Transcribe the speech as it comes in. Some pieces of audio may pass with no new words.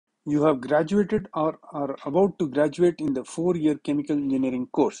You have graduated or are about to graduate in the 4-year chemical engineering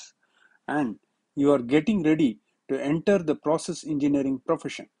course, and you are getting ready to enter the process engineering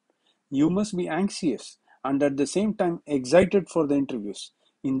profession. You must be anxious and at the same time excited for the interviews.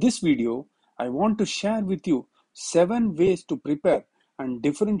 In this video, I want to share with you 7 ways to prepare and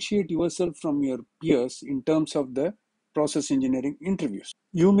differentiate yourself from your peers in terms of the process engineering interviews.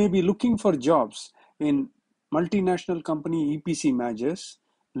 You may be looking for jobs in multinational company EPC managers,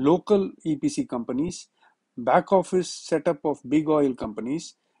 local EPC companies, back office setup of big oil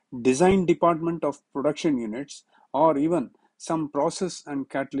companies, design department of production units, or even some process and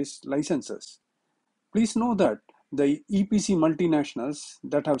catalyst licenses. Please know that the EPC multinationals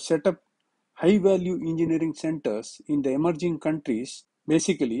that have set up high value engineering centers in the emerging countries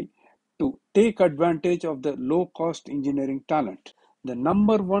basically to take advantage of the low cost engineering talent. The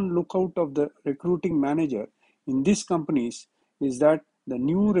number one lookout of the recruiting manager in these companies is that the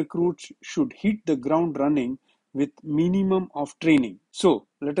new recruits should hit the ground running with minimum of training. So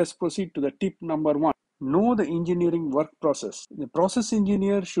let us proceed to the tip number 1. Know the engineering work process. The process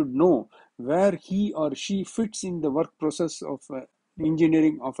engineer should know where he or she fits in the work process of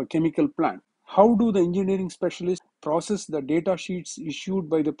engineering of a chemical plant. How do the engineering specialists process the data sheets issued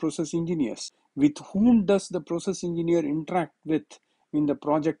by the process engineers? With whom does the process engineer interact with in the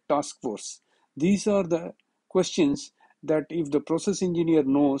project task force? These are the questions that if the process engineer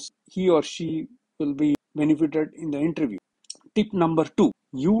knows, he or she will be benefited in the interview. Tip number 2.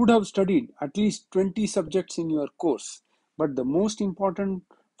 You would have studied at least 20 subjects in your course, but the most important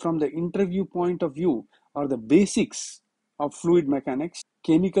from the interview point of view are the basics of fluid mechanics,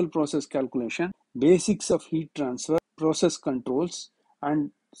 chemical process calculation, basics of heat transfer, process controls,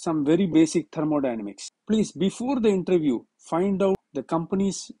 and some very basic thermodynamics. Please, before the interview, find out the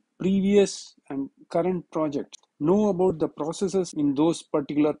company's previous and current projects. Know about the processes in those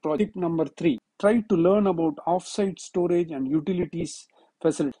particular projects. Tip number 3. Try to learn about offsite storage and utilities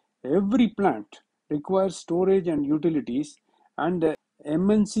facilities. Every plant requires storage and utilities, and the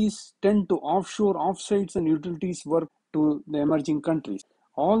MNCs tend to offshore offsites and utilities work to the emerging countries.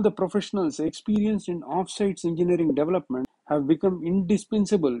 All the professionals experienced in offsites engineering development have become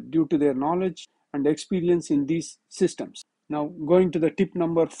indispensable due to their knowledge and experience in these systems. Now, going to the tip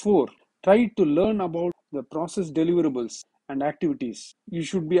number 4, try to learn about the process deliverables and activities. You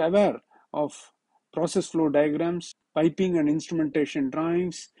should be aware of process flow diagrams, piping and instrumentation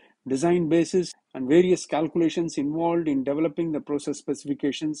drawings, design basis, and various calculations involved in developing the process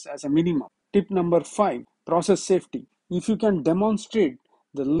specifications as a minimum. Tip number 5, process safety. If you can demonstrate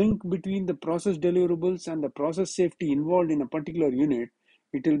the link between the process deliverables and the process safety involved in a particular unit,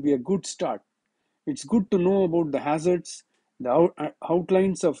 it will be a good start. It's good to know about the hazards, the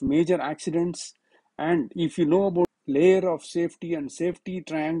outlines of major accidents, and if you know about layer of safety and safety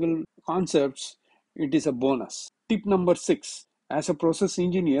triangle concepts, it is a bonus. Tip number 6. As a process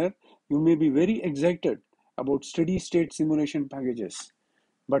engineer, you may be very excited about steady state simulation packages.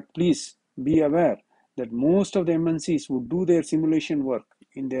 But please be aware that most of the MNCs would do their simulation work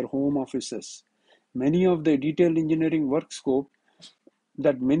in their home offices. Many of the detailed engineering work scope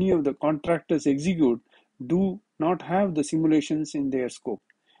that many of the contractors execute do not have the simulations in their scope,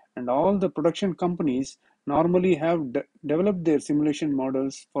 and all the production companies normally have developed their simulation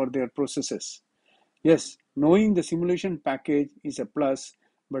models for their processes. Yes, knowing the simulation package is a plus,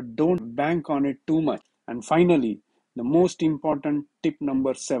 but don't bank on it too much. And finally, the most important tip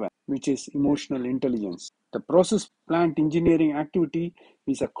number 7, which is emotional intelligence. The process plant engineering activity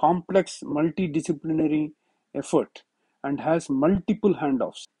is a complex multidisciplinary effort and has multiple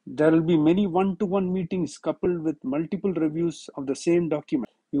handoffs. There will be many one-to-one meetings coupled with multiple reviews of the same document.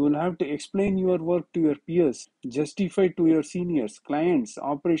 You will have to explain your work to your peers, justify to your seniors, clients,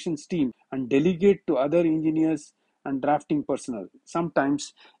 operations team, and delegate to other engineers and drafting personnel.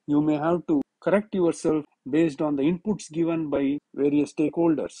 Sometimes you may have to correct yourself based on the inputs given by various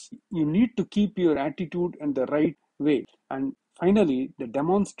stakeholders. You need to keep your attitude in the right way. And finally, the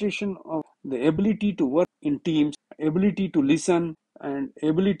demonstration of the ability to work in teams, ability to listen, and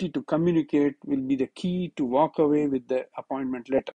ability to communicate will be the key to walk away with the appointment letter.